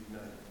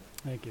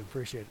Thank you.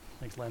 Appreciate it.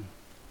 Thanks, Len.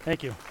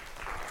 Thank you.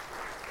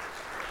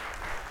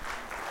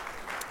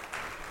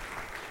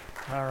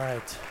 All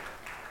right.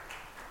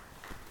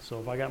 So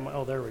if I got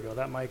my, there we go.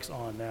 That mic's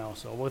on now.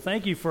 So, well,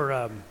 thank you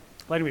for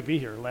letting me be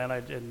here, Len,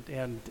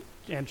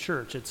 and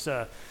church.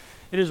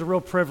 It is a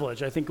real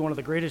privilege. I think one of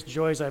the greatest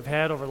joys I've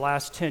had over the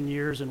last 10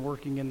 years in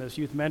working in this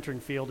youth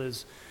mentoring field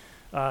is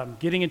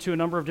getting into a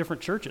number of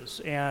different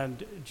churches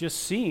and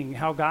just seeing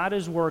how God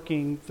is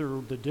working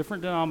through the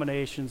different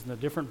denominations and the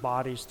different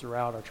bodies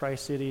throughout our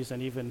Tri-Cities,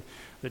 and even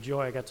the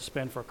joy I got to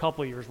spend for a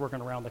couple of years working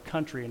around the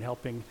country and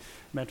helping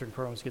mentoring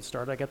programs get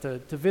started. I got to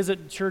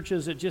visit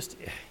churches. It just,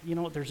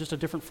 there's just a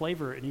different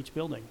flavor in each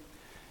building.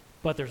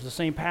 But there's the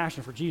same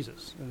passion for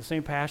Jesus and the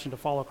same passion to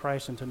follow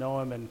Christ and to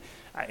know him, and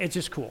it's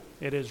just cool.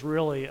 It is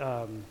really,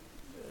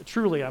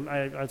 truly,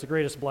 it's the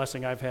greatest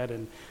blessing I've had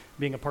in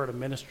being a part of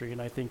ministry,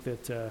 and I think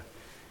that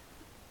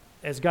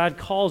as God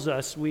calls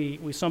us, we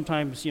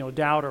sometimes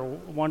doubt or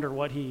wonder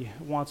what he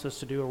wants us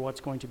to do or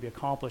what's going to be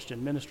accomplished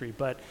in ministry,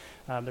 but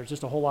there's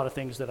just a whole lot of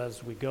things that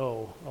as we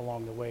go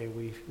along the way,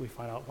 we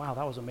find out, wow,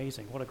 that was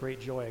amazing. What a great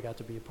joy I got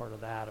to be a part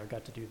of that, or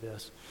got to do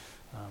this.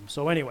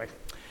 So anyway,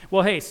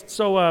 well, hey,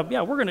 so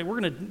we're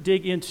gonna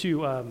dig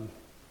into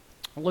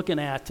looking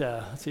at.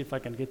 Let's see if I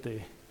can get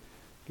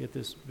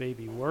this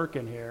baby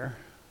working here.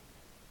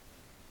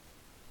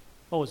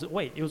 Oh,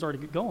 wait, it was already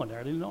going there.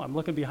 I didn't know. I'm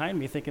looking behind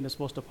me thinking it's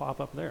supposed to pop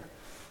up there.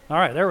 All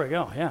right, there we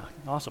go. Yeah,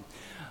 awesome.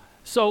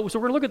 So we're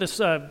going to look at this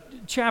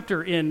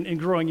chapter in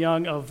Growing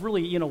Young of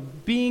really,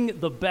 being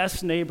the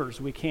best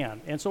neighbors we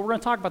can. And so we're going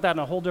to talk about that in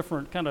a whole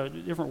different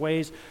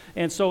ways.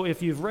 And so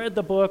if you've read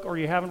the book or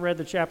you haven't read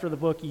the chapter of the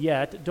book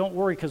yet, don't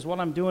worry, because what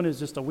I'm doing is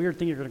just a weird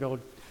thing. You're going to go,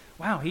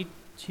 wow, he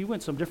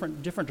went some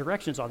different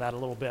directions on that a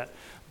little bit.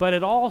 But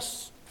it all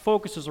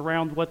focuses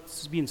around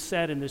what's being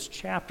said in this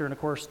chapter, and of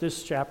course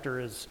this chapter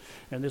is,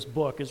 and this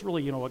book is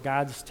really, what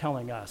God's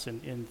telling us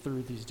in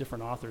through these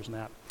different authors and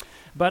that.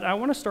 But I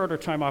want to start our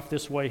time off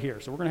this way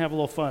here, so we're going to have a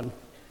little fun.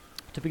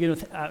 To begin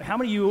with, how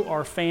many of you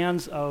are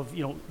fans of,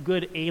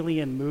 good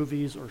alien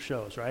movies or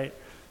shows, right?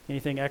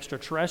 Anything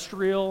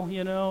extraterrestrial,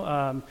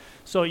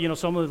 So,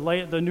 some of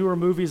the newer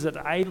movies that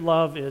I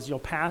love is,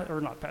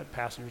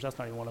 Passengers, that's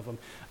not even one of them.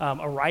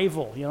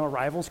 Arrival,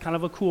 Arrival's kind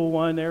of a cool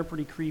one there,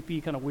 pretty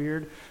creepy, kind of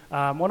weird.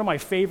 One of my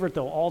favorite,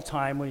 though, all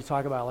time when you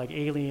talk about, like,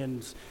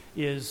 aliens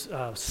is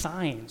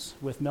Signs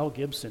with Mel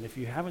Gibson. If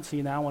you haven't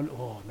seen that one,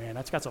 oh, man,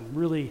 that's got some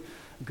really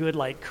good,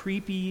 like,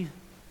 creepy,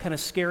 kind of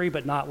scary,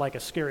 but not like a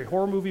scary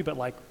horror movie, but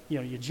like,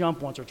 you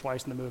jump once or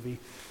twice in the movie.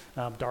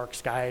 Dark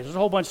Skies. There's a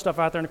whole bunch of stuff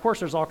out there, and of course,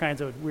 there's all kinds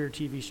of weird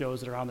TV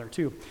shows that are on there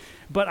too.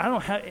 But I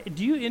don't have.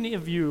 Any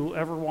of you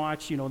ever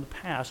watch? In the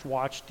past,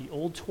 watched the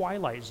old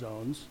Twilight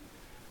Zones?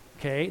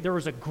 Okay, there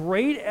was a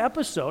great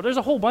episode. There's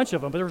a whole bunch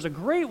of them, but there was a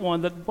great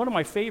one that one of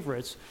my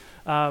favorites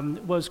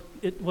was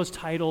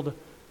titled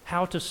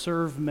 "How to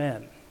Serve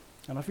Men."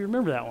 I don't know if you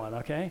remember that one,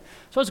 okay?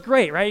 So it's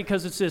great, right?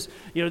 Because it's this,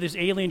 this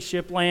alien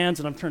ship lands,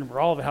 and I'm trying to remember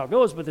all of it, how it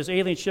goes, but this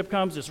alien ship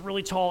comes, this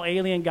really tall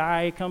alien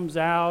guy comes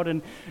out,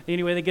 and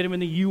anyway, they get him in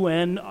the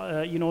UN,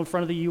 in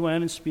front of the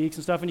UN and speaks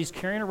and stuff, and he's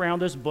carrying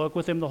around this book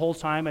with him the whole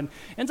time, and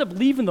ends up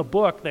leaving the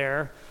book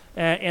there,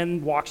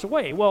 and walks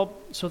away. Well,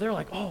 so they're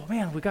like, oh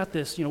man, we got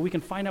this, we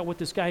can find out what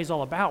this guy is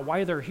all about,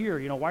 why they're here,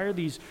 why are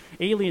these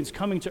aliens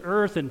coming to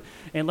Earth, and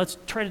let's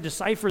try to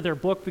decipher their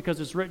book because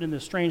it's written in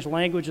this strange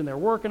language, and they're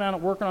working on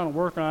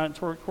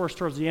it. Of course,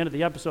 towards the end of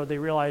the episode, they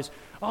realize,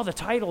 oh, the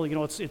title,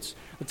 it's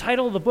the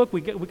title of the book,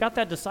 we got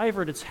that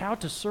deciphered, it's How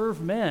to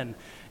Serve Men.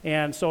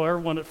 And so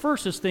everyone at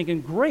first is thinking,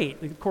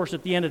 great. Of course,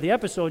 at the end of the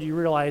episode, you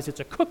realize it's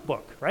a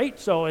cookbook, right?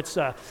 So it's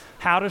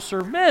How to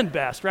Serve Men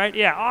Best, right?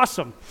 Yeah,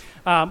 awesome.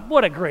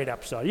 What a great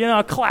episode.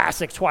 A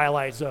classic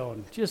Twilight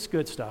Zone. Just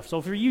good stuff.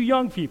 So for you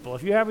young people,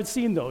 if you haven't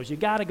seen those, you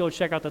got to go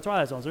check out the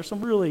Twilight Zones. There's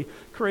some really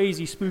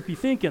crazy, spooky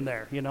thinking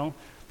there,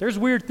 There's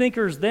weird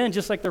thinkers then,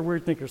 just like there are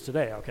weird thinkers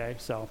today, okay?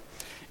 So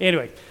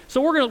anyway,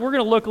 so we're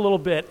gonna look a little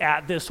bit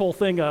at this whole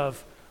thing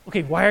of,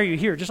 okay, why are you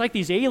here? Just like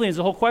these aliens,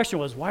 the whole question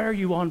was, why are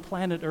you on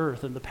planet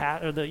Earth? And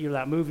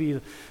that movie,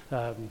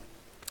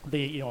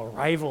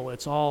 Arrival.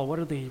 It's all, what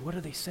are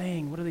they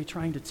saying? What are they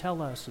trying to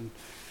tell us? And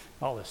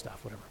all this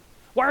stuff, whatever.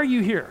 Why are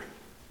you here?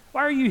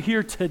 Why are you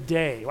here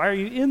today? Why are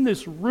you in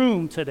this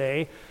room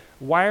today?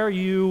 Why are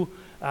you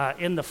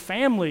in the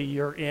family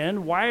you're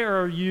in? Why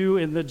are you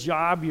in the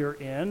job you're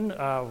in?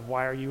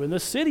 Why are you in the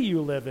city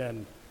you live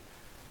in?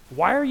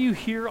 Why are you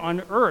here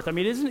on Earth? I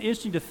mean, isn't it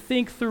interesting to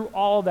think through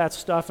all that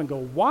stuff and go,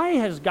 why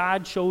has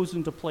God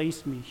chosen to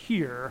place me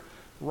here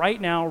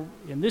right now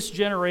in this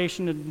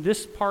generation, in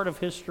this part of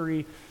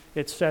history,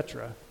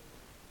 etc.?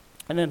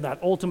 And then that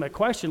ultimate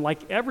question,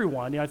 like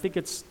everyone, I think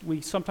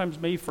we sometimes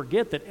may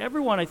forget that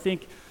everyone, I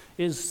think,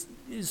 is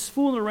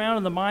fooling around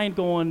in the mind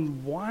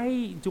going,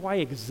 why do I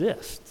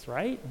exist,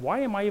 right? Why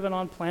am I even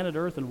on planet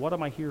Earth, and what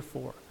am I here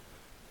for?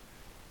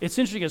 It's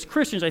interesting, as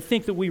Christians, I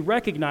think that we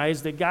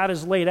recognize that God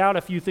has laid out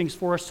a few things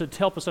for us to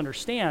help us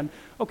understand,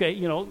 okay,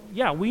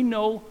 we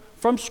know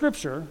from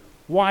Scripture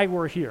why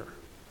we're here,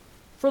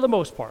 for the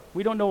most part.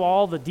 We don't know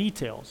all the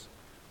details.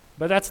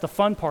 But that's the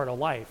fun part of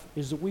life,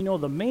 is that we know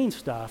the main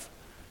stuff,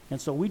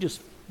 and so we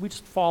just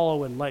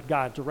follow and let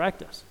God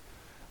direct us.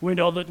 We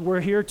know that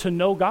we're here to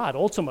know God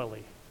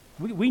ultimately.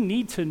 We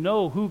need to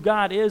know who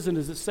God is, and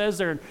as it says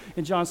there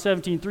in John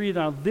 17:3,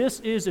 now this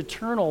is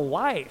eternal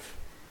life,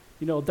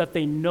 that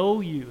they know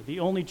you,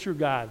 the only true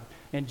God,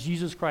 and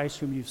Jesus Christ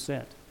whom you've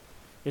sent.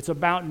 It's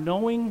about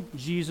knowing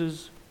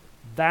Jesus.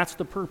 That's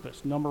the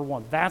purpose, number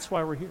one. That's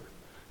why we're here.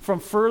 From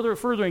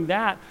furthering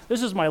that,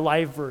 this is my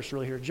life verse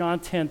really here, John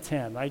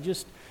 10:10. I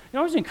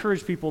always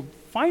encourage people,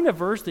 find a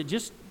verse that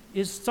just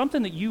is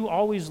something that you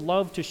always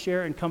love to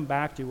share and come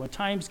back to. When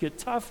times get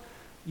tough,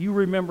 you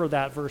remember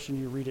that verse and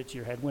you read it to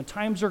your head. When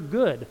times are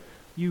good,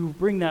 you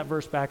bring that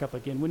verse back up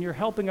again. When you're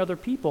helping other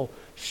people,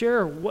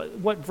 share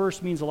what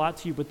verse means a lot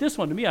to you. But this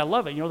one, to me, I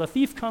love it. The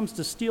thief comes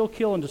to steal,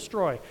 kill, and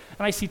destroy.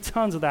 And I see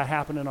tons of that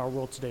happen in our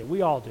world today.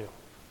 We all do.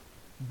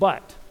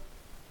 But,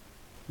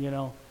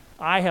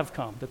 I have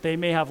come that they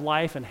may have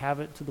life and have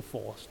it to the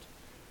fullest.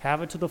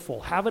 Have it to the full.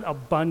 Have it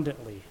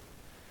abundantly.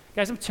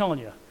 Guys, I'm telling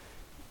you,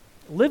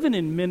 living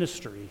in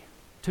ministry,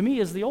 to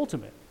me, is the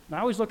ultimate. And I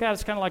always look at it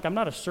as kind of like, I'm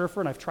not a surfer,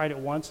 and I've tried it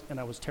once, and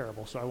I was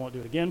terrible, so I won't do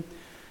it again.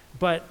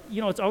 But,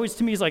 it's always,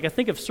 to me, it's like, I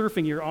think of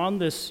surfing, you're on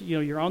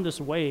this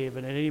wave,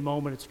 and at any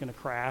moment it's going to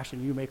crash,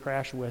 and you may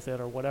crash with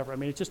it or whatever. I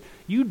mean, it's just,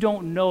 you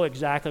don't know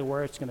exactly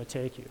where it's going to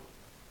take you.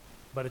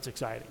 But it's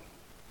exciting.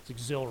 It's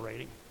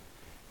exhilarating.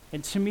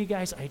 And to me,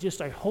 guys,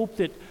 I hope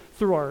that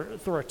through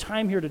our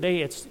time here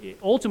today,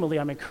 ultimately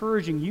I'm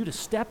encouraging you to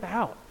step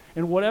out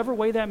in whatever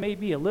way that may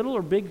be, a little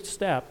or big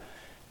step,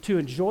 to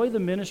enjoy the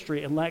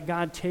ministry and let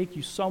God take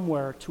you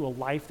somewhere to a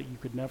life that you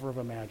could never have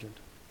imagined.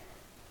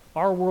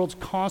 Our world's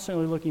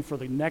constantly looking for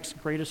the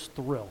next greatest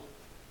thrill.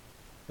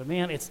 But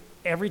man, it's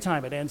every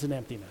time it ends in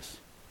emptiness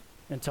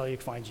until you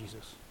find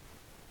Jesus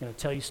and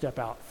until you step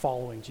out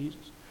following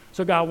Jesus.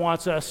 So God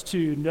wants us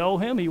to know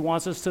him. He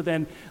wants us to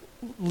then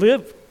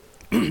live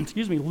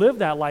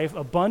that life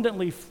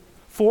abundantly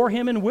for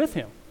him and with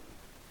him.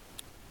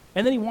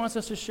 And then he wants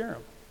us to share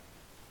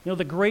him.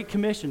 The Great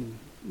Commission,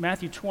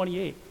 Matthew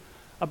 28,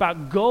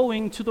 about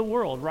going to the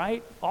world,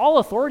 right? All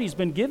authority has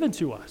been given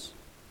to us.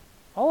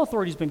 All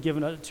authority has been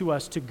given to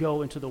us to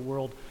go into the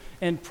world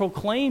and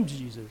proclaim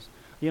Jesus.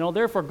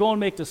 Therefore, go and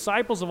make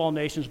disciples of all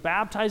nations,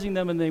 baptizing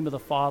them in the name of the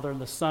Father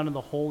and the Son and the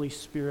Holy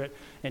Spirit,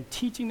 and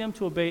teaching them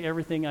to obey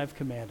everything I've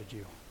commanded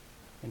you.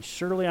 And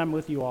surely I'm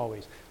with you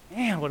always.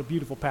 Man, what a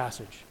beautiful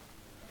passage.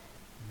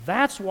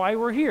 That's why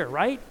we're here,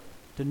 right?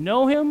 To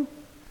know him,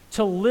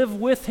 to live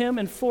with him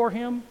and for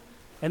him,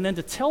 and then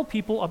to tell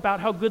people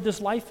about how good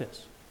this life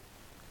is.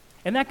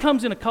 And that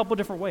comes in a couple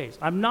different ways.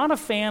 I'm not a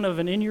fan of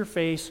an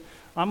in-your-face,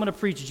 I'm going to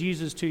preach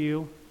Jesus to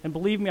you. And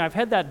believe me, I've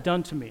had that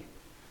done to me.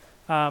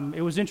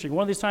 It was interesting.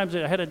 One of these times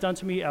that I had it done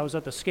to me, I was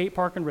at the skate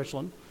park in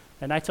Richland.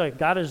 And I tell you,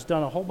 God has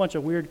done a whole bunch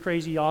of weird,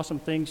 crazy, awesome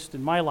things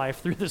in my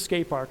life through the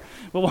skate park.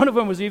 But one of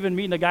them was even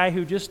meeting a guy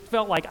who just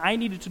felt like I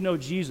needed to know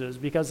Jesus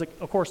because,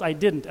 of course, I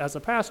didn't as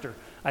a pastor,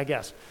 I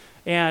guess.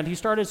 And he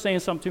started saying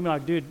something to me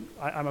like, dude,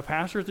 I'm a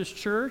pastor at this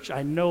church.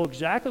 I know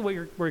exactly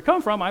where you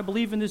come from. I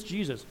believe in this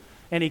Jesus.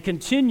 And he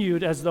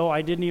continued as though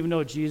I didn't even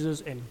know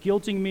Jesus and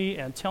guilting me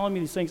and telling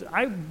me these things.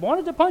 I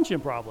wanted to punch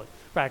him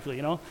practically.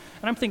 And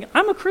I'm thinking,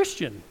 I'm a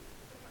Christian.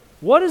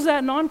 What is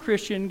that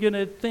non-Christian going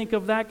to think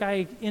of that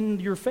guy in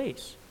your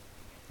face?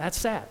 That's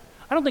sad.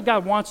 I don't think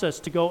God wants us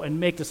to go and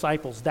make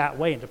disciples that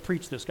way and to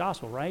preach this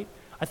gospel, right?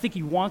 I think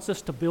he wants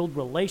us to build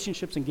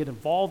relationships and get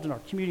involved in our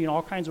community in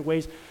all kinds of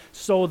ways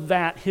so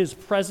that his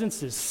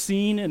presence is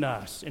seen in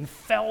us and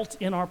felt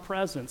in our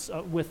presence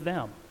with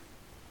them.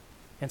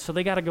 And so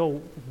they got to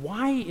go,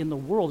 why in the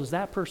world is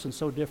that person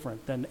so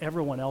different than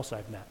everyone else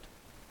I've met?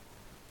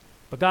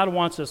 But God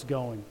wants us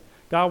going.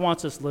 God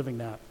wants us living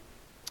that.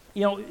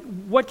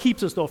 What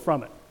keeps us, though,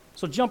 from it?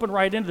 So jumping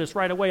right into this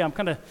right away, I'm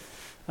kind of,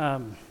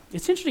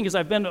 it's interesting because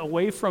I've been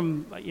away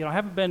from, I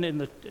haven't been in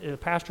the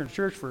pastor in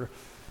church for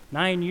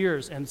 9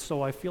 years, and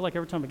so I feel like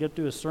every time I get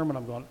to a sermon,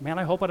 I'm going, man,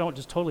 I hope I don't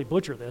just totally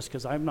butcher this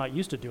because I'm not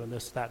used to doing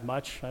this that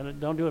much. I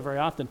don't do it very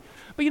often.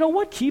 But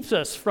what keeps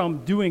us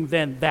from doing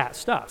then that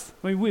stuff?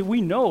 I mean,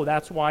 we know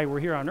that's why we're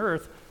here on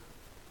earth.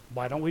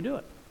 Why don't we do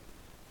it?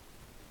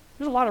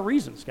 There's a lot of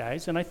reasons,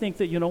 guys, and I think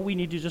that, we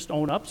need to just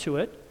own up to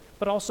it,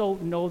 but also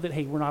know that,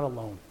 hey, we're not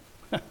alone.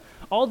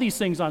 All these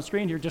things on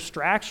screen here,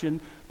 distraction,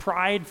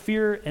 pride,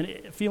 fear, and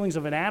feelings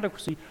of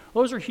inadequacy,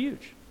 those are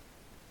huge.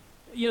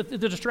 The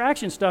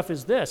distraction stuff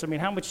is this. I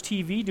mean, how much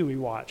TV do we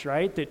watch,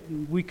 right? That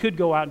we could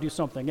go out and do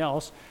something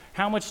else.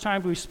 How much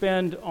time do we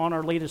spend on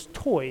our latest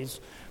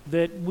toys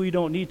that we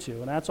don't need to?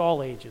 And that's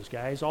all ages,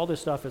 guys. All this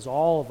stuff is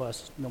all of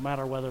us, no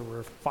matter whether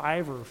we're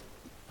 5 or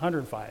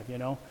 105,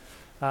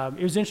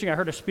 It was interesting. I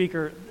heard a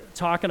speaker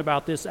talking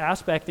about this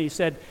aspect. He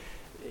said,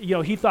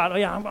 he thought,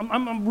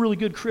 I'm a really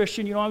good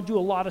Christian. I do a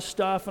lot of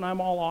stuff, and I'm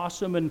all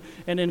awesome. And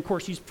then, of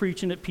course, he's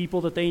preaching at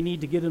people that they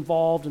need to get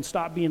involved and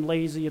stop being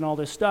lazy and all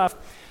this stuff.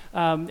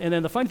 And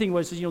then the funny thing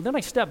was, then I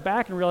stepped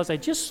back and realized I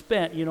just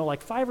spent,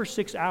 like 5 or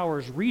 6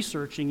 hours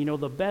researching,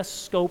 the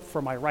best scope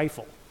for my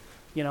rifle.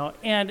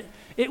 And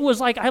it was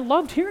like I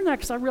loved hearing that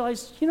because I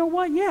realized, you know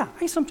what? Yeah,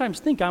 I sometimes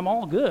think I'm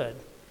all good.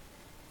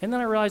 And then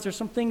I realized there's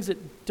some things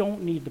that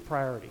don't need the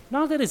priority.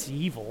 Not that it's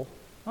evil,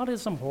 not that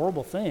it's some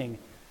horrible thing,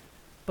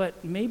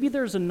 but maybe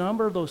there's a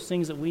number of those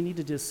things that we need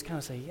to just kind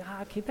of say,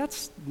 yeah, okay,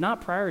 that's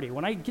not priority.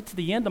 When I get to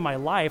the end of my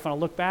life and I'll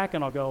look back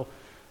and I'll go,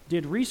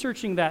 did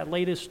researching that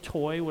latest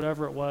toy,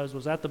 whatever it was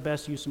that the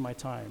best use of my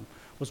time?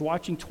 Was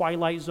watching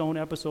Twilight Zone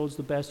episodes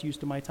the best use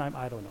of my time?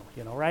 I don't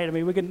know, right? I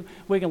mean, we can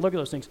look at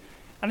those things.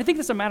 And I think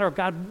it's a matter of,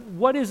 God,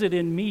 what is it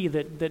in me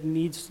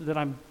that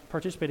I'm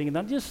participating in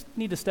that I just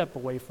need to step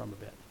away from a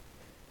bit?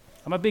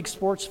 I'm a big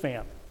sports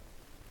fan.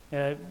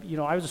 I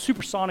was a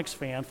Supersonics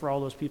fan for all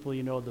those people the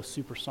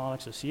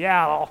Supersonics of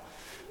Seattle.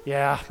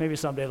 Yeah, maybe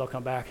someday they'll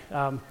come back.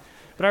 But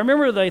I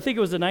remember I think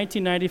it was the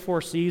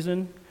 1994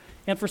 season,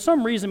 and for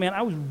some reason, man,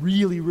 I was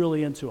really,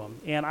 really into them.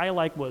 And I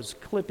was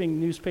clipping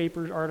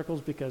newspaper articles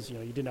because, you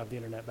didn't have the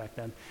internet back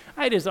then.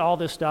 I did all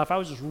this stuff. I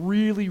was just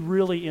really,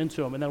 really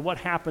into them. And then what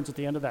happens at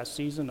the end of that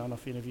season, I don't know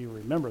if any of you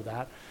remember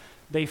that,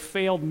 they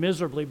failed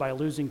miserably by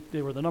losing.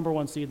 They were the number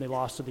 1 seed, and they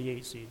lost to the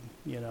 8 seed,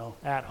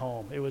 at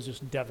home. It was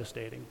just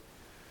devastating.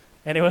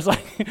 And it was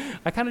like,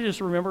 I kind of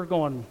just remember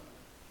going,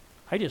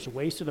 I just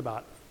wasted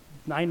about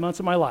 9 months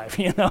of my life,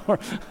 or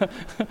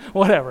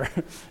whatever.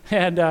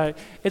 And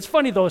it's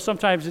funny, though,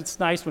 sometimes it's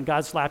nice when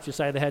God slaps you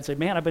side of the head and say,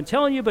 man, I've been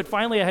telling you, but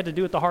finally I had to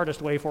do it the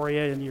hardest way for you,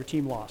 and your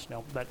team lost.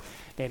 No, but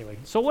anyway.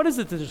 So what is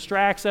it that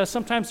distracts us?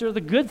 Sometimes there are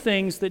the good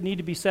things that need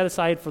to be set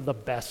aside for the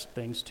best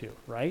things too,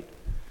 right?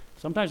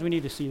 Sometimes we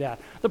need to see that.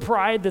 The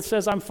pride that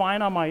says I'm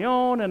fine on my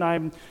own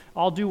and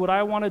I'll do what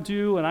I want to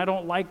do and I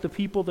don't like the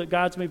people that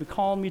God's maybe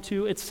calling me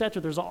to,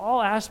 etc. There's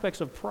all aspects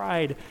of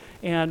pride.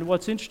 And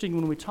what's interesting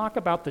when we talk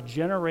about the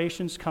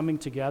generations coming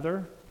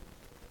together,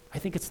 I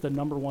think it's the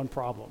number one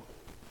problem.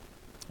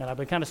 And I've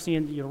been kind of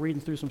seeing,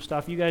 reading through some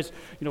stuff. You guys,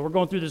 we're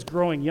going through this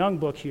Growing Young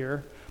book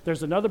here.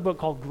 There's another book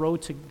called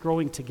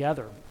Growing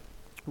Together.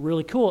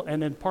 Really cool. And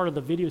then part of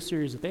the video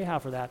series that they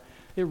have for that,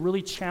 it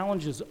really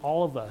challenges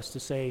all of us to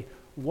say,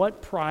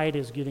 what pride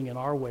is getting in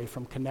our way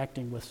from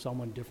connecting with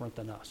someone different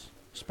than us,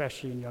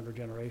 especially in younger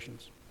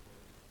generations?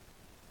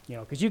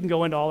 Because you can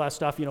go into all that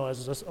stuff,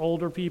 as us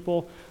older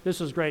people.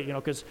 This is great,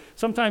 because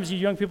sometimes you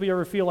young people, you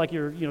ever feel like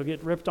you're,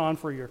 get ripped on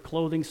for your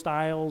clothing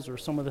styles or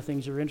some of the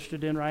things you're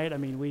interested in, right? I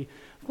mean,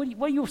 what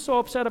are you so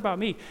upset about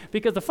me?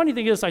 Because the funny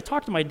thing is, I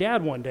talked to my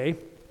dad one day,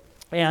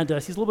 and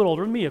he's a little bit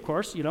older than me, of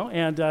course,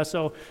 and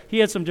so he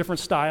had some different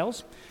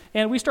styles.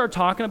 And we started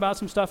talking about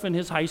some stuff in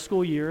his high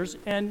school years.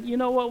 And you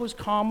know what was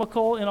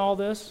comical in all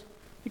this?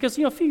 Because,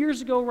 a few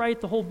years ago, right,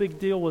 the whole big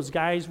deal was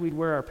guys, we'd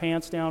wear our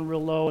pants down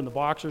real low and the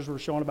boxers were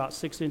showing about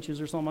 6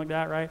 inches or something like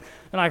that, right?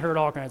 And I heard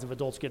all kinds of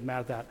adults get mad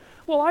at that.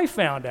 Well, I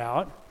found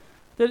out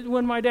that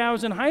when my dad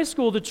was in high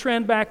school, the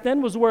trend back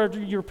then was wear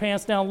your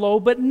pants down low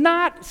but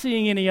not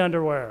seeing any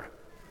underwear.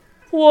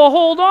 Well,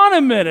 hold on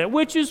a minute.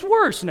 Which is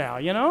worse now,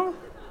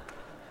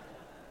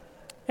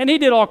 And he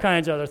did all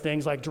kinds of other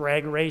things like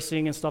drag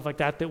racing and stuff like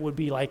that would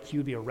be like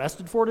you'd be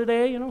arrested for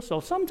today, So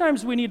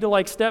sometimes we need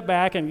to step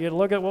back and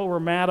look at what we're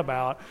mad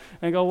about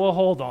and go, well,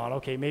 hold on.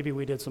 Okay, maybe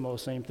we did some of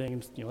those same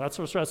things. That's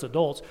for us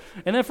adults.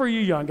 And then for you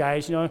young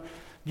guys,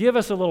 give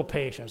us a little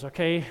patience,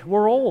 okay?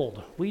 We're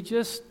old. We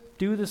just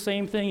do the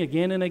same thing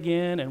again and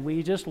again, and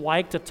we just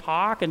like to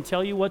talk and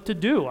tell you what to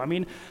do. I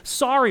mean,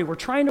 sorry, we're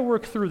trying to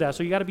work through that,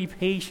 so you got to be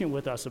patient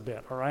with us a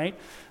bit, all right?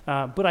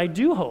 But I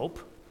do hope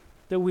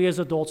that we as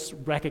adults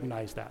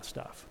recognize that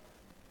stuff.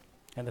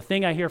 And the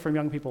thing I hear from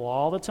young people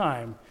all the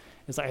time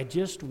is I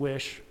just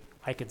wish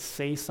I could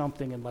say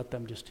something and let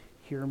them just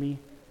hear me,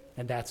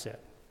 and that's it.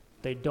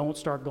 They don't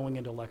start going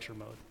into lecture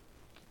mode.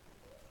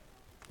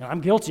 And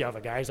I'm guilty of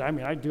it, guys. I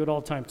mean, I do it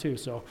all the time too,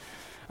 so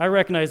I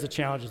recognize the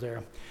challenges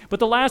there. But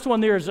the last one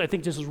there is, I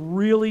think this is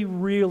really,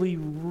 really,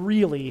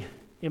 really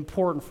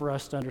important for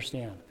us to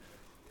understand.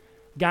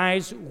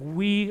 Guys,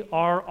 we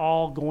are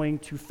all going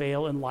to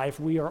fail in life.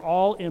 We are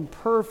all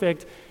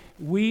imperfect.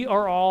 We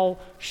are all,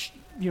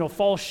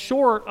 fall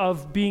short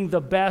of being the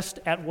best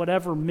at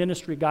whatever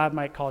ministry God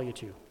might call you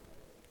to.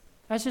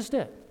 That's just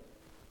it.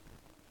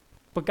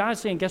 But God's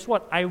saying, guess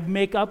what? I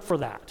make up for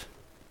that.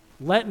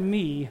 Let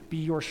me be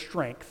your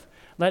strength.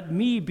 Let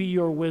me be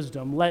your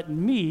wisdom. Let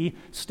me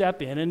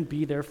step in and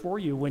be there for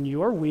you. When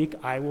you are weak,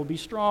 I will be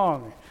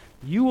strong.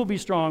 You will be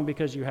strong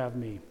because you have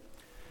me.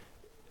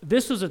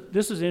 This is an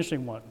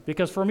interesting one,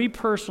 because for me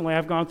personally,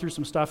 I've gone through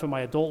some stuff in my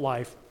adult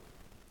life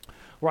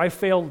where I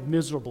failed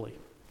miserably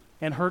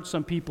and hurt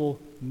some people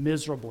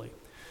miserably.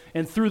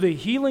 And through the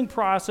healing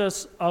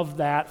process of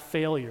that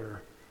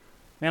failure,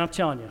 man, I'm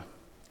telling you,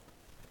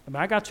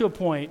 I got to a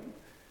point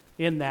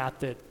in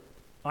that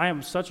I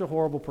am such a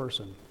horrible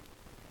person.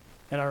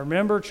 And I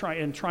remember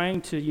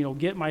trying to,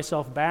 get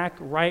myself back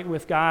right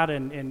with God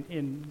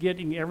and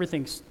getting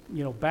everything,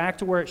 back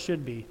to where it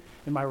should be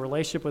in my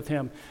relationship with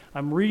Him.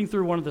 I'm reading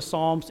through one of the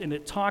Psalms, and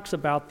it talks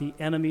about the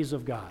enemies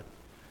of God.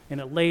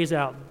 And it lays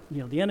out,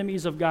 the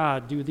enemies of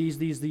God do these.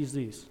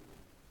 And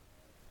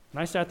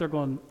I sat there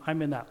going,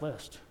 I'm in that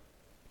list.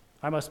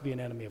 I must be an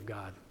enemy of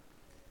God.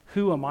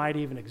 Who am I to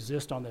even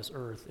exist on this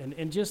earth?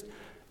 And just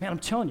Man, I'm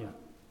telling you,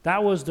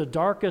 that was the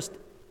darkest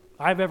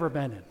I've ever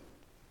been in.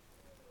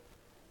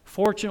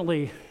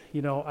 Fortunately,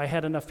 I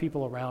had enough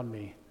people around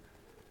me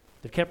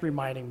that kept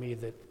reminding me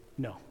that,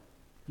 no,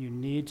 you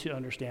need to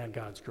understand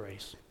God's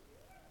grace.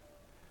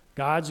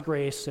 God's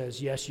grace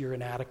says, yes, you're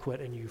inadequate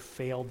and you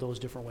failed those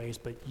different ways,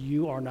 but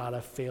you are not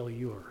a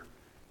failure.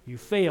 You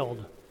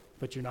failed,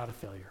 but you're not a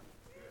failure.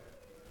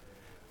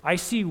 I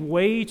see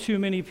way too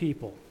many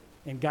people,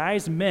 and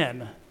guys,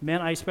 men,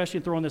 I especially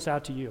throwing this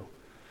out to you.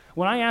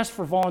 When I ask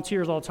for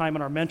volunteers all the time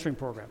in our mentoring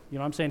program,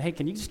 I'm saying, hey,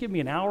 can you just give me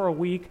an hour a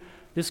week?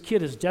 This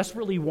kid is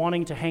desperately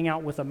wanting to hang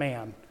out with a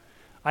man.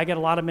 I get a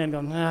lot of men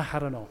going, I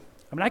don't know.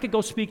 I mean, I could go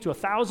speak to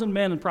 1,000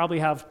 men and probably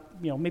have,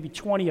 maybe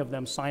 20 of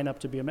them sign up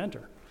to be a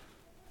mentor.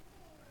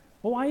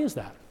 Well, why is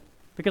that?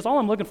 Because all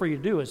I'm looking for you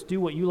to do is do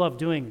what you love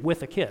doing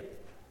with a kid.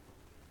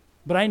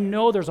 But I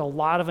know there's a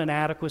lot of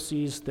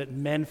inadequacies that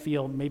men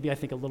feel, maybe I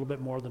think a little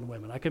bit more than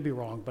women. I could be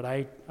wrong, but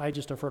I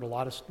just have heard a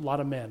lot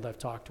of men that I've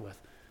talked with.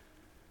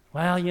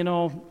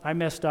 Well, I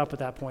messed up at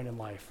that point in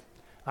life.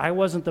 I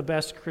wasn't the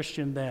best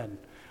Christian then.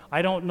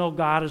 I don't know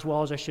God as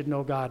well as I should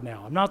know God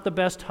now. I'm not the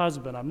best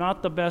husband. I'm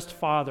not the best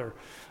father.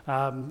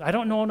 I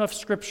don't know enough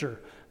Scripture.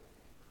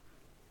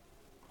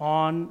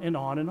 On and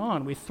on and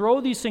on. We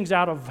throw these things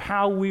out of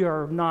how we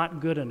are not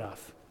good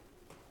enough.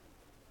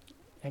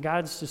 And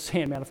God's just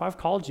saying, man, if I've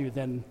called you,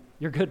 then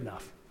you're good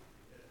enough.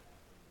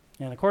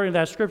 And according to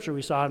that Scripture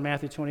we saw in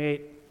Matthew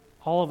 28,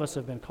 all of us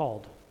have been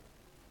called.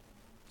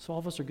 So all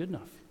of us are good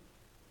enough.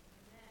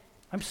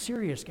 I'm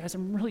serious, guys.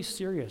 I'm really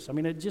serious. I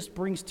mean, it just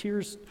brings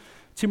tears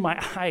to my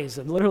eyes,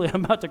 and literally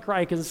I'm about to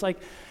cry because it's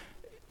like,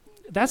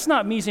 that's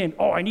not me saying,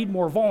 I need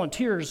more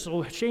volunteers,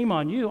 so shame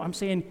on you. I'm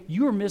saying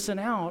you're missing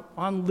out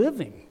on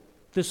living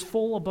this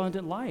full,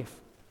 abundant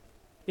life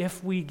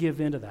if we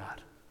give into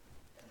that.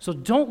 So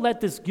don't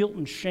let this guilt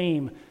and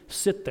shame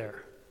sit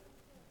there.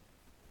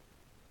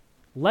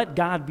 Let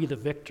God be the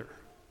victor.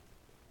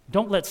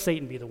 Don't let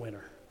Satan be the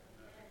winner.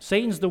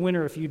 Satan's the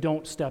winner if you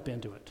don't step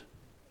into it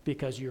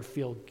because you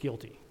feel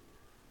guilty.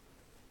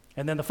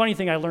 And then the funny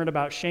thing I learned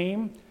about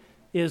shame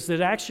is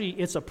that actually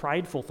it's a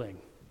prideful thing.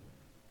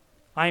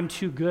 I'm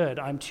too good.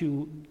 I'm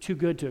too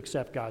good to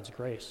accept God's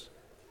grace.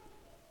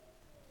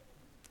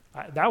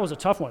 That was a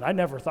tough one. I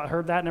never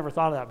heard that, never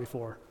thought of that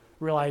before,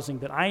 realizing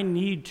that I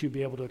need to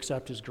be able to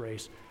accept His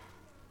grace.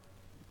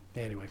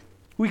 Anyway,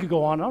 we could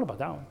go on and on about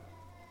that one.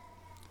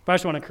 But I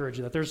just want to encourage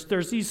you that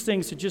there's these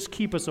things to just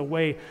keep us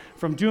away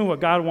from doing what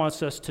God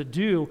wants us to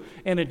do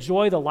and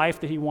enjoy the life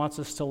that He wants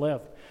us to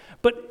live.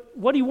 But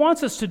what He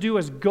wants us to do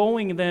as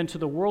going then to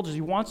the world is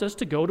He wants us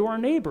to go to our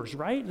neighbors,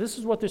 right? This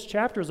is what this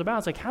chapter is about.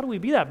 It's like, how do we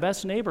be that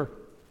best neighbor?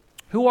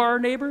 Who are our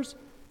neighbors?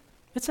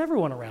 It's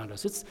everyone around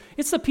us.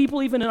 It's the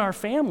people even in our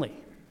family.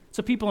 It's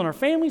the people in our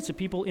families, the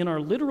people in our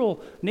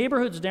literal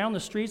neighborhoods down the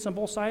streets on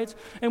both sides.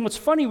 And what's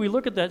funny, we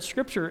look at that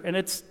Scripture, and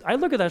I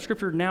look at that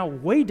Scripture now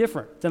way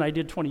different than I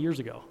did 20 years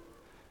ago.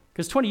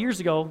 Because 20 years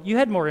ago, you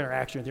had more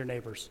interaction with your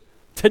neighbors.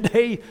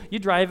 Today, you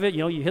drive it,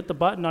 you hit the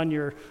button on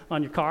your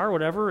car or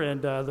whatever,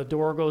 and the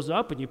door goes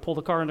up, and you pull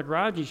the car in the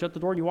garage, you shut the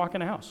door, and you walk in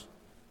the house.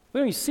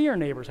 We don't even see our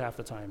neighbors half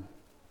the time.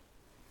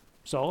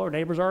 So our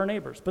neighbors are our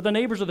neighbors. But the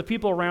neighbors are the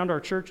people around our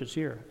churches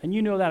here. And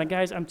you know that. And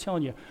guys, I'm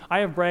telling you, I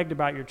have bragged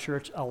about your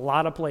church a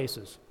lot of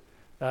places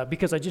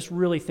because I just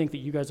really think that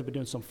you guys have been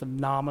doing some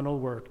phenomenal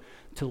work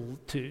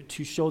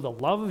to show the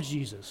love of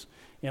Jesus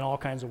in all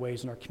kinds of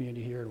ways in our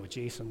community here and with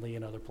Jason Lee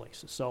and other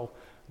places. So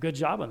good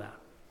job on that.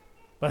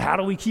 But how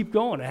do we keep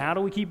going? And how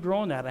do we keep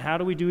growing that? And how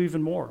do we do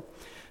even more?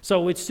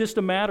 So it's just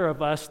a matter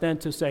of us then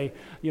to say,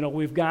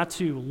 we've got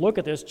to look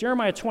at this.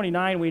 Jeremiah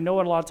 29, we know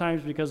it a lot of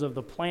times because of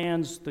the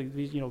plans,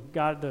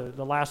 God,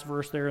 the last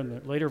verse there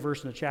and the later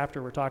verse in the chapter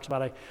where it talks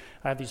about, I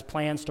have these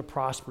plans to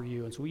prosper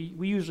you. And so we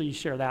usually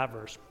share that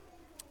verse.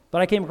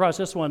 But I came across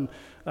this one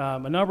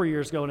a number of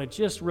years ago, and it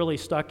just really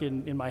stuck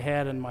in my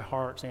head and my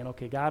heart, saying,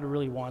 okay, God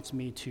really wants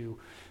me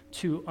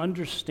to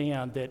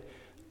understand that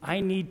I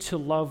need to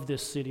love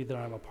this city that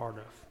I'm a part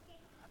of.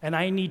 And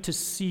I need to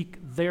seek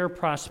their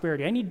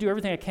prosperity. I need to do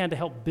everything I can to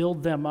help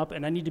build them up,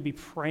 and I need to be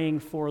praying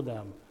for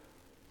them.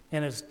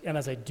 And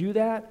as I do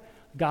that,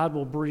 God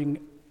will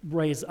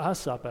raise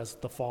us up as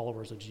the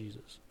followers of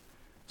Jesus.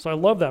 So I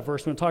love that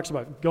verse when it talks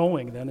about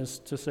going, then, is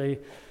to say,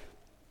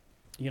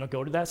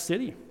 go to that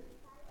city.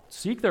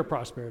 Seek their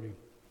prosperity.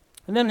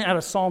 And then out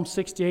of Psalm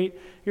 68,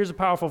 here's a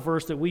powerful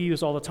verse that we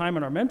use all the time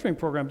in our mentoring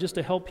program just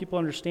to help people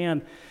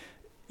understand.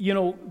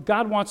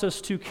 God wants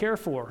us to care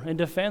for and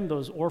defend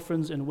those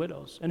orphans and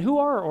widows. And who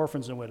are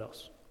orphans and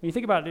widows? When you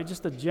think about it,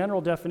 just the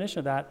general definition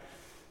of that,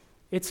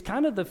 it's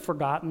kind of the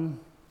forgotten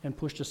and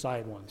pushed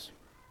aside ones,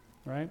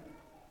 right?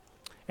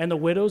 And the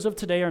widows of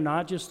today are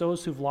not just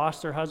those who've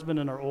lost their husband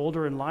and are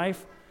older in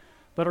life,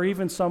 but are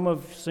even some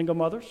of single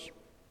mothers,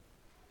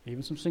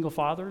 even some single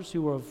fathers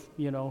who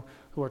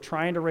are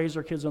trying to raise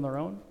their kids on their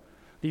own.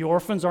 The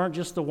orphans aren't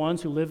just the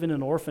ones who live in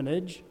an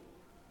orphanage,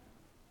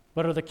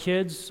 but are the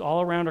kids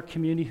all around our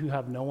community who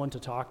have no one to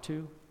talk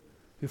to,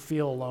 who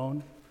feel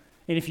alone.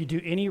 And if you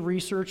do any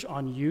research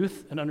on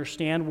youth and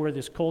understand where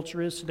this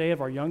culture is today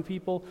of our young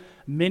people,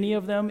 many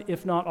of them,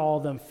 if not all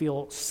of them,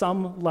 feel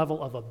some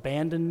level of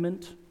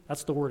abandonment.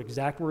 That's the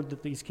exact word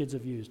that these kids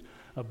have used.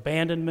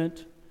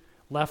 Abandonment,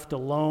 left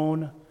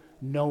alone,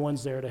 no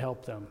one's there to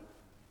help them.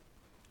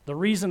 The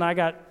reason I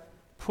got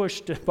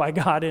pushed by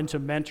God into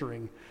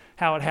mentoring,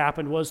 how it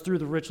happened, was through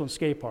the Richland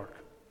Skate Park.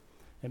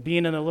 And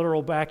being in the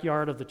literal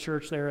backyard of the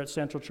church there at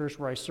Central Church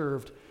where I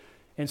served,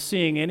 and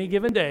seeing any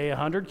given day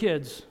 100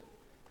 kids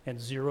and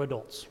 0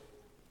 adults.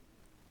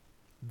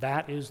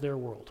 That is their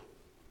world.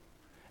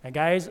 And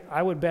guys,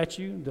 I would bet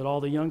you that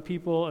all the young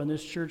people in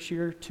this church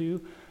here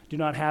too do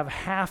not have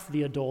half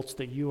the adults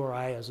that you or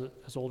I as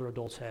older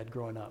adults had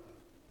growing up.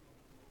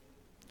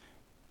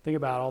 Think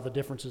about all the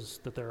differences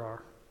that there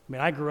are. I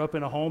mean, I grew up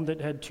in a home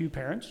that had 2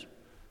 parents.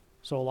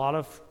 So a lot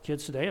of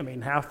kids today, I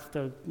mean, half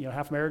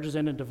marriages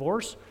end in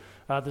divorce.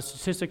 The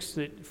statistics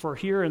that for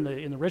here in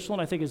the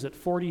Richland, I think, is that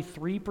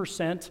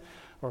 43%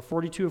 or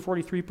 42 or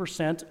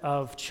 43%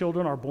 of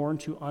children are born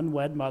to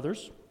unwed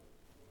mothers.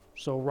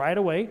 So right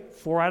away,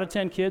 4 out of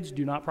 10 kids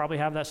do not probably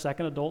have that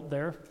second adult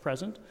there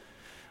present.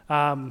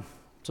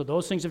 So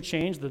those things have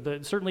changed.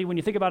 Certainly when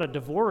you think about a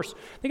divorce,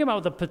 think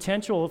about the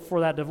potential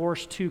for that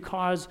divorce to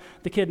cause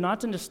the kid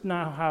not to just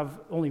now have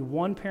only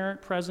one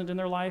parent present in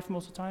their life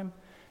most of the time,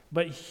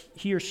 but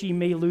he or she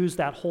may lose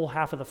that whole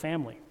half of the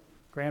family.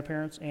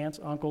 Grandparents, aunts,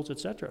 uncles,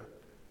 etc.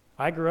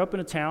 I grew up in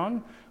a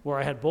town where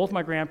I had both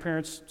my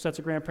sets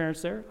of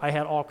grandparents there. I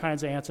had all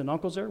kinds of aunts and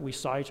uncles there. We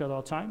saw each other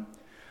all the time.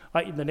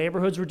 The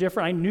neighborhoods were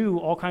different. I knew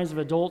all kinds of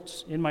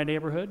adults in my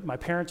neighborhood. My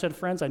parents had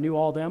friends. I knew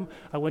all of them.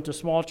 I went to a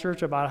small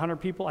church, about 100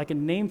 people. I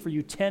can name for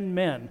you 10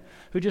 men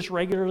who just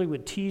regularly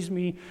would tease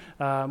me,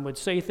 would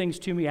say things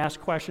to me, ask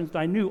questions that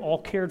I knew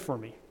all cared for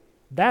me.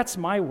 That's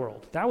my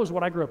world. That was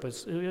what I grew up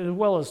as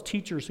well as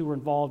teachers who were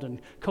involved and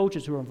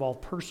coaches who were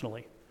involved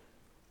personally.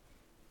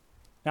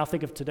 Now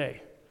think of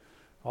today.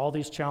 All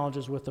these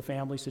challenges with the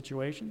family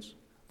situations,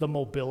 the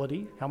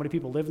mobility. How many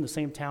people live in the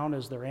same town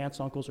as their aunts,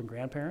 uncles, and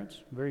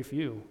grandparents? Very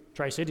few.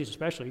 Tri-Cities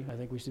especially, I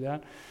think we see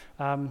that.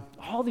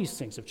 All these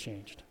things have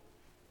changed.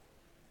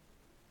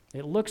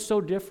 It looks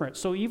so different.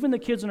 So even the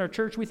kids in our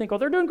church, we think, oh,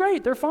 they're doing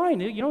great. They're fine.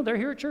 They're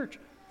here at church.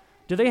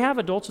 Do they have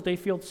adults that they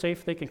feel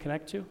safe they can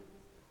connect to?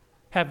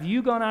 Have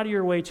you gone out of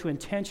your way to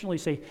intentionally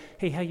say,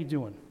 hey, how you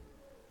doing?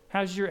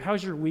 How's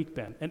your week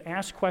been? And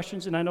ask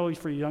questions. And I know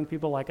for young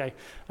people, like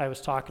I was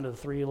talking to the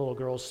 3 little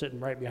girls sitting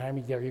right behind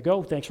me. There you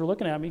go. Thanks for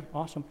looking at me.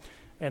 Awesome.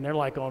 And they're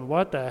like going,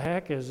 what the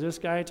heck is this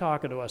guy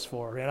talking to us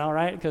for?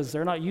 Right? Because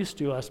they're not used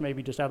to us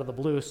maybe just out of the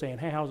blue saying,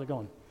 hey, how's it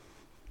going?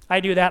 I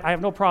do that. I have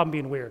no problem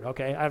being weird,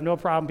 okay? I have no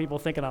problem people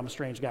thinking I'm a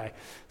strange guy.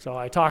 So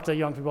I talk to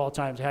young people all the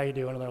time, how you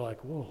doing? And they're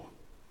like, whoa.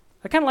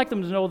 I kind of like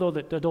them to know, though,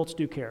 that adults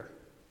do care.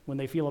 When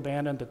they feel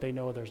abandoned, that they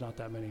know there's not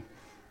that many.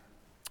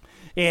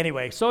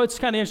 Anyway, so it's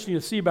kind of interesting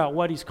to see about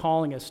what he's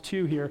calling us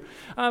to here.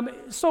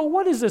 So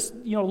what does this,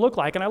 look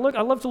like? And I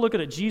love to look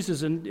at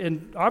Jesus,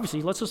 and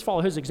obviously, let's just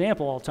follow his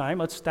example all the time.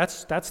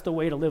 That's the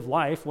way to live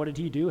life. What did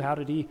he do? How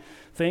did he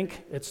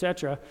think,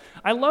 etc.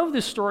 I love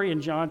this story in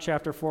John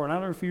chapter 4, and I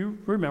don't know if you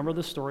remember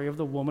the story of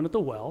the woman at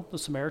the well, the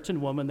Samaritan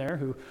woman there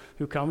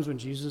who comes when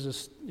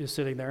Jesus is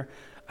sitting there.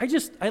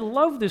 I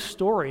love this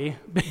story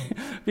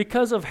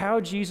because of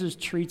how Jesus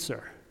treats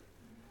her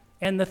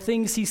and the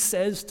things he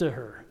says to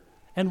her.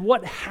 And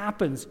what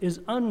happens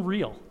is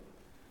unreal.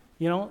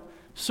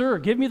 Sir,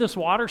 give me this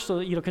water so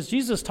that, because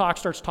Jesus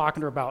starts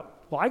talking to her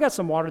about, well, I got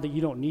some water that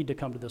you don't need to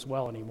come to this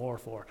well anymore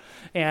for.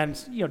 And,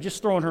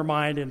 just throwing her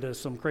mind into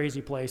some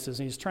crazy places.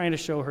 And he's trying to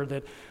show her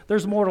that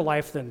there's more to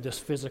life than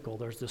just physical.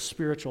 There's this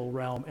spiritual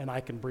realm, and I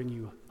can bring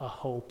you a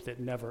hope that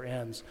never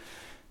ends.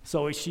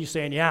 So she's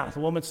saying, yeah,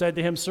 the woman said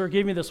to him, sir,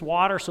 give me this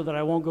water so that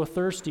I won't go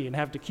thirsty and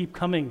have to keep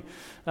coming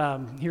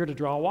here to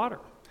draw water.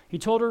 He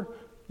told her,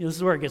 this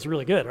is where it gets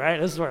really good, right?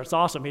 This is where it's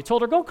awesome. He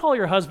told her, go call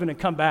your husband and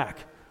come back.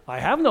 I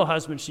have no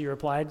husband, she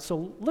replied.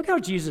 So look how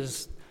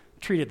Jesus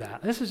treated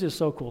that. This is just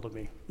so cool to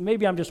me.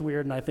 Maybe I'm just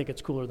weird and I think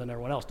it's cooler than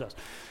everyone else does.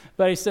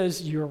 But he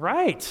says, you're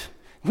right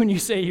when you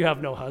say you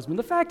have no husband.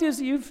 The fact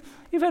is you've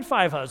had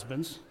 5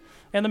 husbands,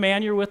 and the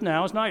man you're with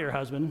now is not your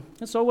husband.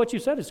 And so what you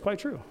said is quite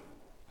true.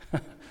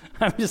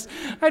 I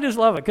just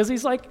love it because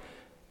he's like,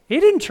 he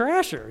didn't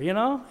trash her,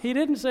 He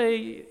didn't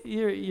say,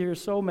 you're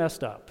so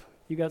messed up.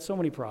 You got so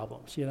many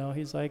problems,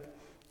 He's like,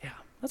 yeah,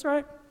 that's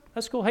right.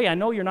 That's cool. Hey, I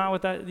know you're not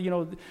with that,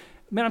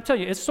 Man, I'm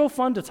telling you, it's so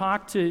fun to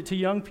talk to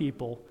young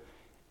people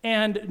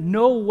and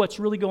know what's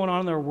really going on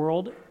in their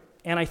world.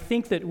 And I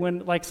think that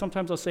when,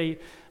 sometimes I'll say,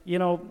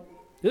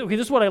 this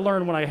is what I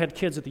learned when I had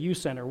kids at the youth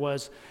center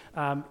was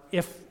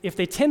if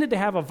they tended to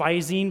have a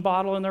Visine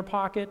bottle in their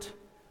pocket,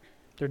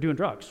 they're doing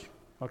drugs.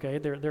 Okay,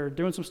 they're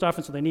doing some stuff,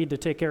 and so they need to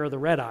take care of the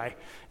red eye,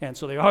 and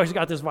so they always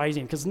got this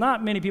Visine, because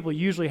not many people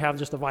usually have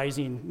just a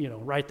Visine,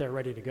 right there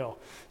ready to go.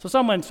 So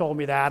someone told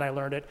me that, I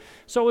learned it.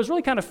 So it was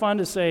really kind of fun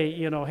to say,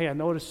 hey, I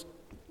noticed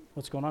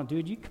what's going on.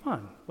 Dude, come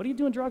on, what are you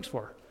doing drugs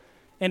for?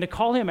 And to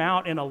call him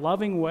out in a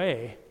loving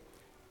way,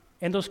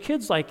 and those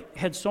kids,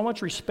 had so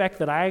much respect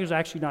that I was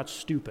actually not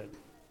stupid.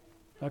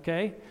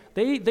 okay?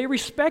 They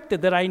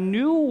respected that I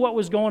knew what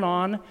was going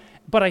on,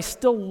 but I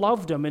still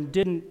loved them and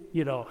didn't,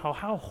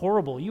 how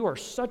horrible. You are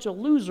such a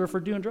loser for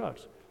doing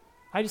drugs.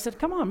 I just said,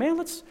 come on, man,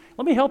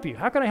 let me help you.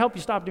 How can I help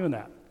you stop doing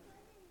that?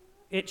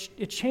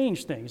 It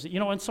changed things,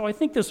 and so I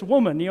think this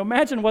woman,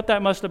 imagine what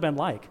that must have been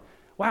like.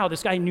 Wow,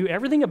 this guy knew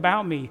everything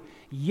about me,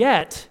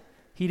 yet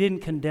he didn't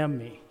condemn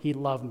me. He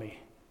loved me.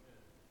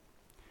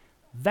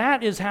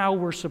 That is how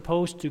we're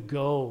supposed to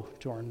go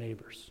to our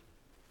neighbors.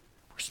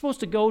 We're supposed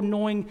to go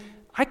knowing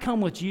I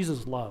come with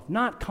Jesus' love,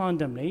 not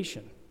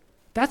condemnation.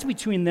 That's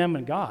between them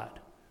and God.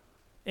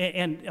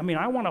 And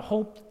I want to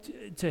hope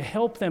to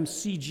help them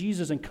see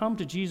Jesus and come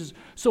to Jesus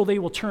so they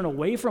will turn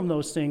away from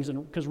those things,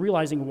 and because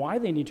realizing why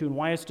they need to and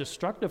why it's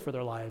destructive for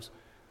their lives.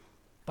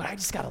 But I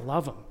just got to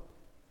love them.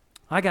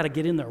 I got to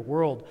get in their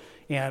world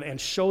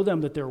and show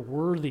them that they're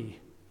worthy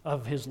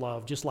of his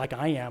love, just like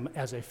I am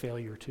as a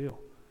failure too.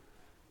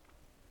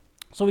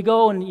 So we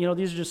go and,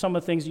 these are just some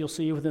of the things you'll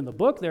see within the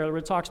book there where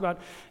it talks about,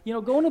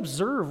 go and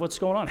observe what's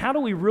going on. How do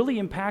we really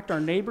impact our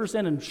neighbors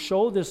then and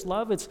show this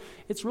love?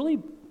 It's really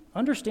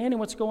understanding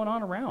what's going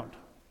on around.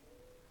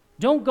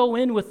 Don't go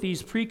in with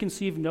these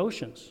preconceived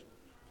notions.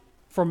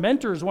 For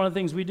mentors, one of the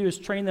things we do is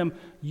train them,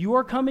 you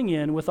are coming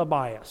in with a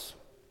bias.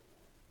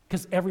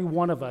 Because every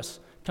one of us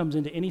comes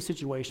into any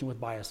situation with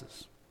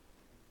biases.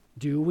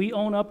 Do we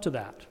own up to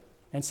that?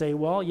 And say,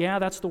 well, yeah,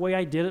 that's the way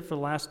I did it for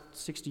the last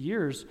 60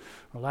 years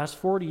or last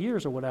 40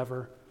 years or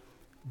whatever,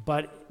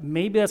 but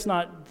maybe that's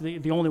not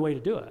the only way to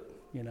do it,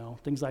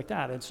 things like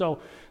that. And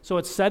so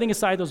it's setting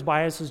aside those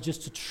biases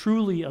just to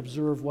truly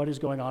observe what is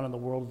going on in the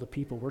world of the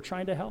people we're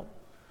trying to help.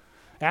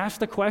 Ask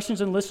the questions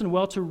and listen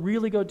well to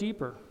really go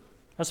deeper.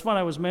 That's fun.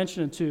 I was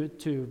mentioning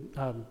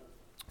to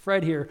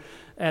Fred here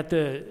at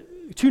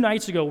 2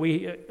 nights ago,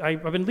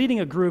 I've been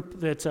leading a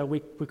group that we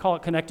call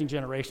it Connecting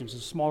Generations.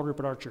 It's a small group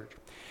at our church.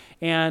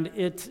 And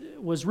it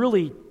was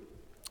really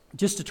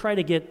just to try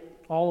to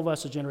get all of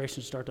us as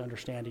generations to start to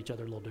understand each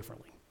other a little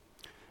differently.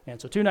 And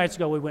so 2 nights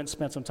ago, we went and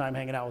spent some time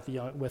hanging out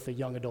with the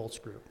young adults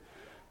group.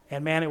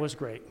 And man, it was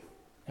great.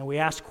 And we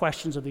asked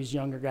questions of these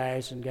younger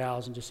guys and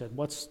gals and just said,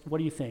 what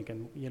do you think?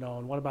 And,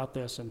 and what about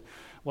this? And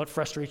what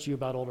frustrates you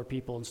about older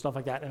people and stuff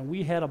like that? And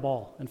we had a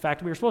ball. In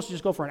fact, we were supposed to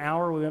just go for an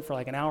hour. We went for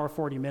like an hour,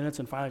 40 minutes,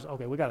 and finally,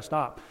 okay, we got to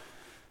stop.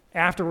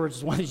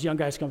 Afterwards, one of these young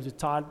guys comes to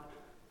Todd.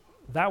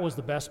 That was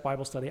the best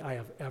Bible study I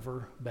have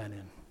ever been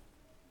in.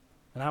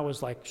 And I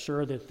was like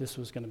sure that this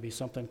was going to be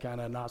something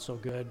kind of not so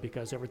good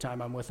because every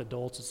time I'm with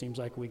adults, it seems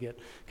like we get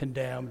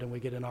condemned and we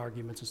get in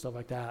arguments and stuff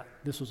like that.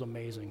 This was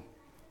amazing.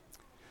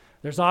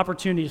 There's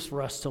opportunities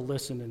for us to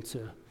listen and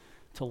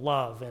to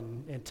love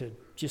and to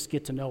just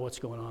get to know what's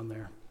going on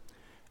there.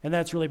 And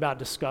that's really about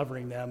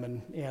discovering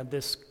them. And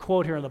this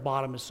quote here on the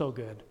bottom is so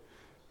good.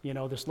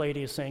 This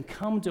lady is saying,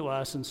 come to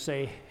us and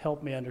say,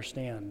 help me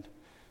understand.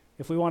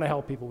 If we want to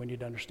help people, we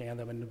need to understand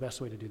them, and the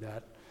best way to do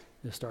that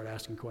is start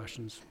asking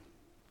questions.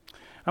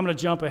 I'm going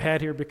to jump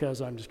ahead here because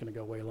I'm just going to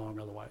go way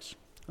long otherwise.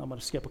 I'm going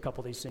to skip a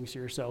couple of these things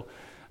here. So,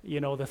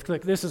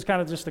 this is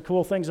kind of just the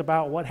cool things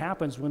about what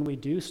happens when we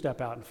do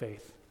step out in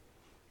faith.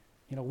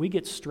 We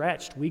get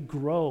stretched, we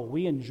grow,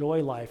 we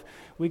enjoy life.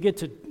 We get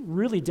to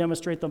really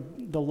demonstrate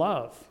the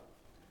love.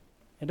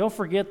 And don't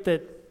forget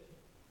that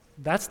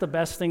that's the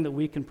best thing that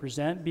we can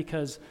present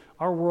because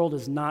our world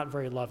is not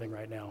very loving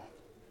right now.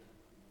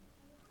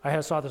 I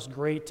saw this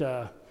great,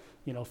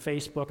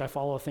 Facebook. I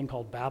follow a thing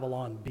called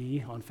Babylon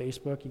Bee on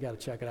Facebook. You got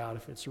to check it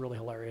out. It's really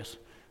hilarious.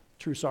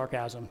 True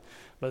sarcasm.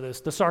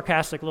 But the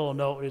sarcastic little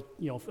note,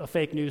 a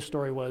fake news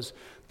story was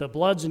the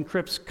Bloods and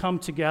Crips come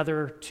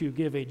together to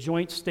give a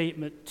joint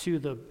statement to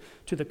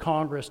the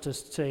Congress to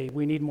say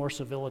we need more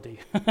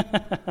civility.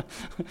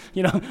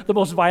 The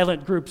most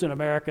violent groups in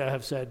America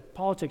have said,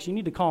 politics, you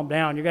need to calm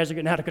down. You guys are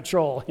getting out of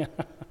control.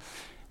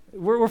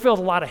 We're filled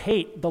with a lot of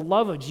hate. The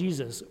love of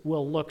Jesus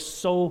will look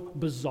so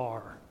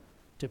bizarre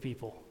to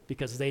people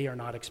because they are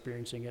not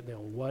experiencing it. They'll,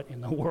 what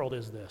in the world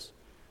is this?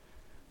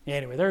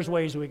 Anyway, there's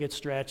ways we get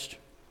stretched.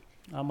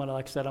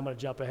 Like I said, I'm going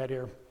to jump ahead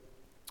here.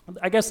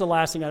 I guess the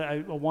last thing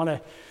I want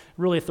to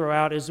really throw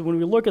out is when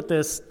we look at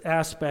this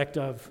aspect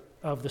of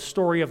the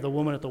story of the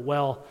woman at the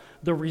well,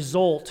 the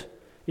result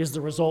is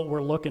the result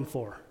we're looking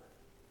for.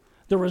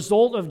 The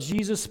result of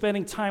Jesus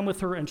spending time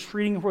with her and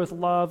treating her with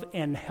love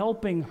and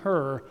helping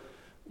her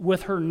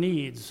with her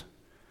needs.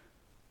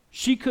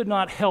 She could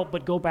not help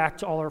but go back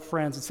to all her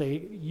friends and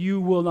say,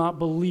 you will not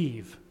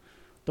believe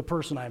the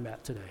person I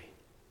met today.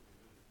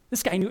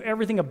 This guy knew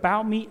everything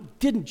about me,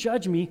 didn't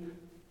judge me,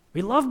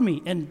 he loved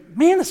me. And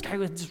man, this guy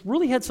just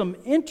really had some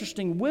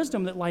interesting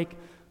wisdom that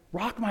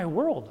rocked my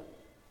world.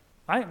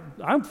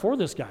 I'm for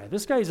this guy.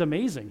 This guy is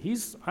amazing.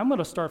 I'm going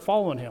to start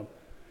following him.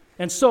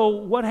 And so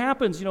what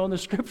happens, in the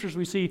scriptures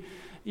we see,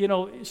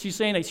 she's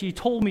saying that she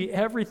told me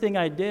everything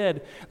I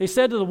did. They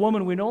said to the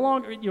woman, we no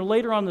longer,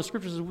 later on in the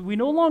scriptures, we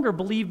no longer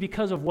believe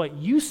because of what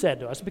you said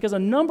to us, because a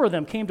number of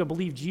them came to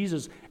believe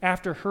Jesus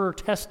after her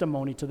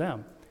testimony to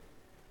them.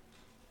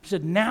 She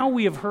said, now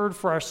we have heard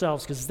for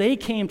ourselves, because they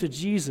came to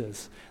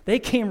Jesus. They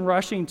came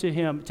rushing to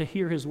him to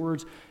hear his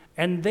words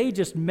And they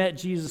just met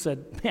Jesus and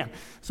said, man,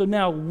 so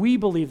now we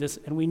believe this,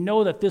 and we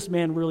know that this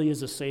man really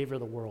is the Savior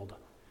of the world.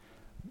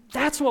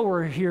 That's what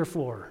we're here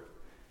for.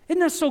 Isn't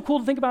that so cool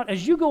to think about?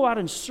 As you go out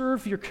and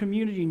serve your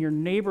community and your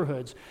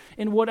neighborhoods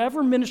in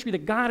whatever ministry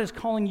that God is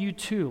calling you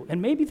to,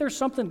 and maybe there's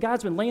something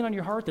God's been laying on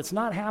your heart that's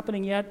not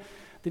happening yet,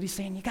 that he's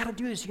saying, you got to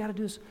do this, you got to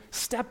do this.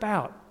 Step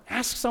out.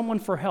 Ask someone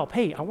for help.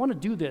 Hey, I want to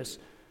do this.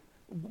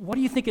 What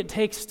do you think it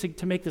takes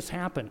to make this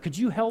happen? Could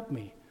you help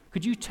me?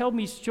 Could you show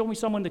me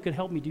someone that could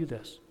help me do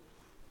this?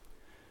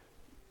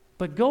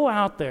 But go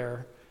out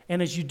there,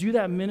 and as you do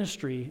that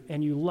ministry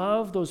and you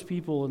love those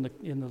people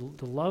in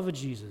the love of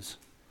Jesus,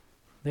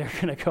 they're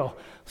going to go,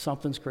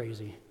 something's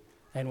crazy.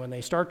 And when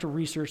they start to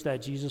research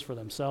that Jesus for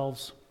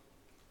themselves,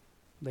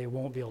 they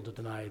won't be able to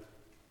deny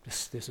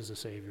this is a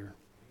Savior.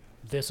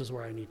 This is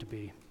where I need to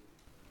be.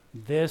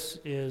 This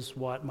is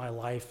what my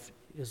life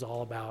is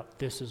all about.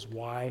 This is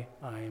why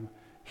I'm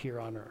here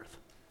on earth.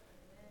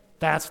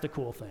 That's the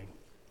cool thing.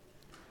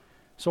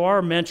 So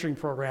our mentoring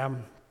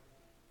program,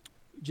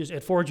 just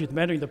at Forge Youth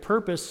Mentoring, the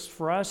purpose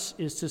for us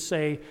is to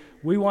say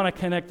we want to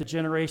connect the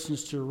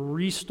generations to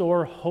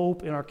restore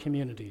hope in our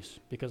communities,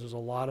 because there's a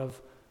lot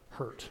of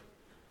hurt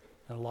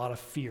and a lot of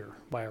fear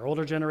by our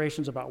older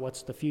generations about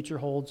what the future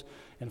holds,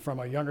 and from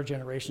our younger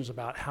generations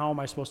about how am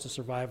I supposed to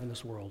survive in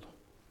this world.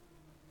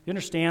 You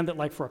understand that,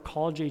 like, for a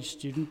college-age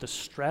student, the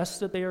stress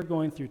that they are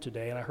going through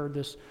today, and I heard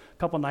this a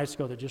couple nights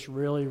ago that just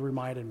really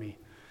reminded me,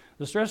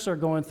 the stress they're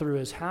going through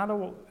is how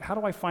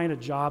do I find a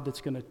job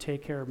that's going to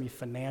take care of me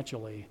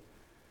financially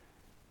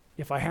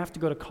if I have to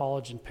go to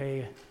college and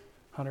pay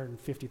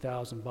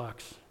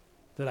 $150,000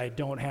 that I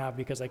don't have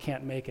because I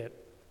can't make it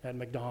at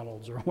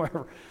McDonald's or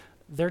wherever.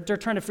 They're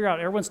trying to figure out,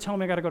 everyone's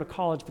telling me I got to go to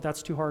college, but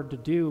that's too hard to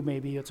do.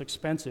 Maybe it's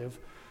expensive.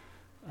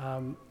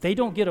 They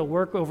don't get to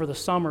work over the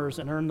summers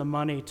and earn the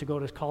money to go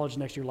to college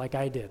next year like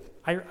I did.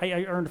 I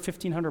earned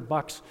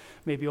 $1,500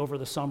 maybe over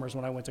the summers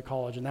when I went to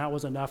college, and that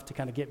was enough to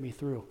kind of get me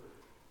through.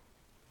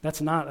 That's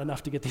not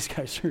enough to get these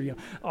guys through. You know,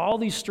 all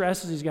these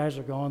stresses these guys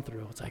are going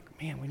through. It's like,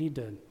 man, we need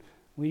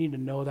to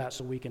know that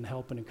so we can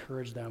help and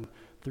encourage them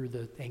through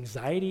the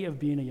anxiety of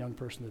being a young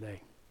person today.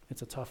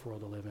 It's a tough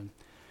world to live in.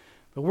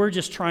 But we're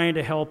just trying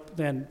to help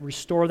then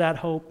restore that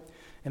hope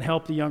and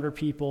help the younger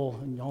people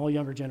and all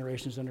younger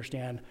generations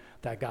understand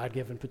that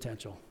God-given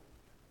potential.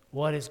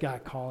 What is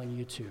God calling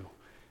you to?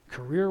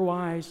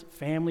 Career-wise,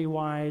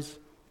 family-wise,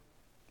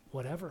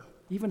 whatever.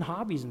 Even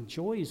hobbies and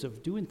joys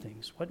of doing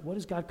things. What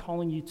is God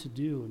calling you to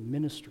do in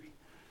ministry?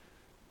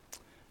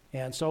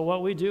 And so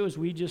what we do is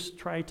we just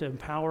try to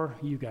empower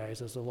you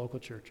guys as the local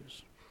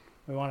churches.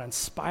 We want to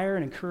inspire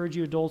and encourage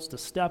you adults to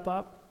step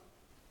up,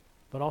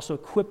 but also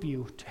equip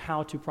you to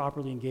how to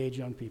properly engage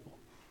young people.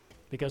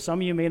 Because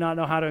some of you may not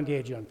know how to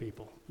engage young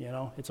people. You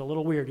know, it's a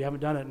little weird. You haven't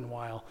done it in a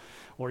while.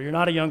 Or you're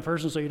not a young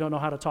person, so you don't know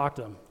how to talk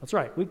to them. That's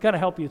right. We kind of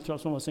help you through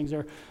some of those things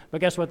there.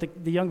 But guess what?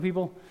 The young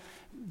people,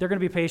 they're going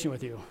to be patient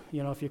with you.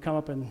 You know, if you come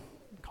up and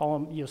call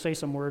them, you know, say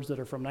some words that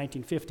are from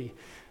 1950,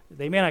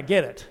 they may not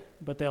get it,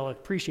 but they'll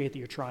appreciate that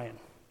you're trying.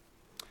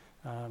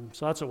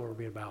 So that's what we'll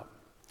be about.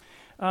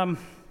 Let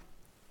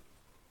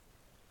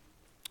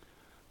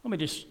me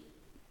just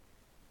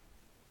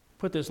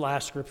put this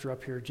last scripture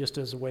up here just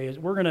as a way.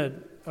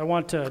 I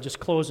want to just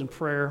close in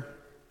prayer,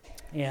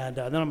 and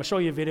then I'm going to show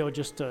you a video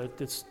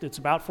it's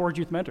about Forge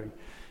Youth Mentoring.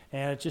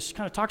 And it just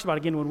kind of talks about,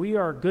 again, when we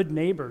are good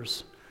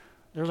neighbors,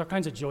 there's all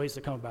kinds of joys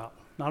that come about,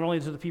 not only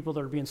to the people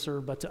that are being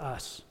served, but to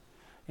us.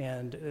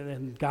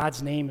 And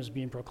God's name is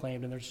being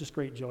proclaimed, and there's just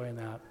great joy in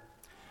that.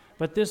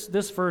 But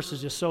this verse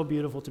is just so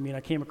beautiful to me, and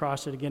I came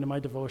across it again in my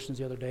devotions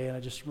the other day, and I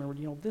just remembered,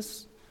 you know,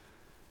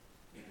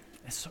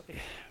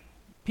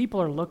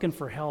 people are looking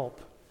for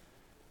help.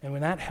 And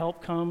when that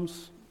help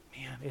comes,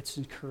 man, it's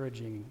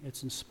encouraging,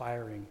 it's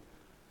inspiring.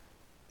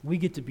 We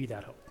get to be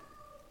that hope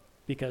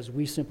because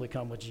we simply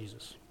come with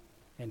Jesus,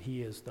 and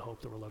he is the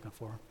hope that we're looking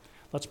for.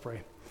 Let's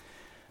pray.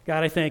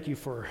 God, I thank you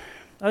for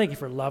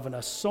loving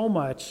us so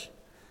much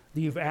that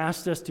you've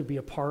asked us to be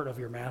a part of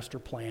your master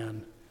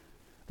plan,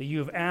 that you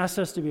have asked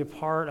us to be a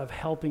part of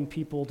helping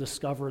people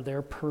discover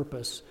their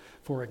purpose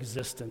for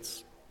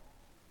existence.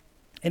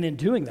 And in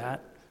doing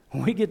that,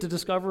 we get to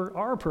discover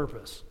our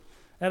purpose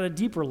at a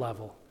deeper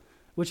level,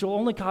 which will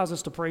only cause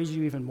us to praise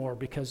you even more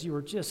because you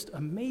are just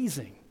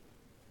amazing.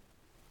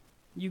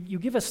 You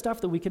give us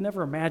stuff that we can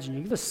never imagine.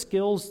 You give us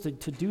skills to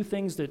do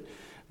things that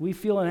we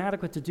feel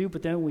inadequate to do,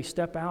 but then when we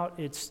step out,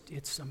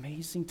 it's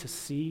amazing to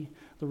see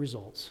the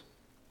results.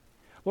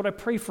 Lord, I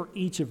pray for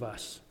each of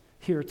us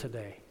here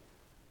today,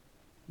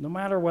 no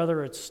matter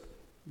whether it's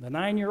the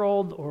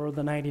 9-year-old or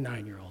the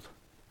 99-year-old.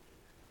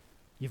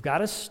 You've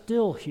got us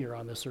still here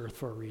on this earth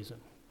for a reason.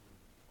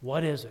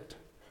 What is it?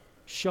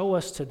 Show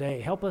us today.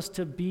 Help us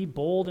to be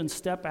bold and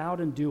step out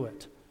and do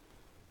it,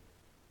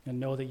 and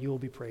know that you will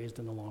be praised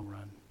in the long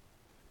run.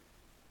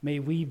 May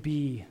we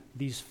be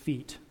these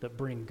feet that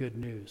bring good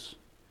news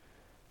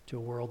to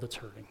a world that's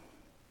hurting.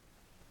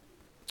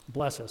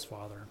 Bless us,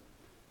 Father.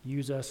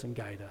 Use us and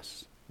guide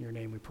us. In your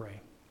name we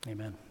pray.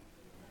 Amen.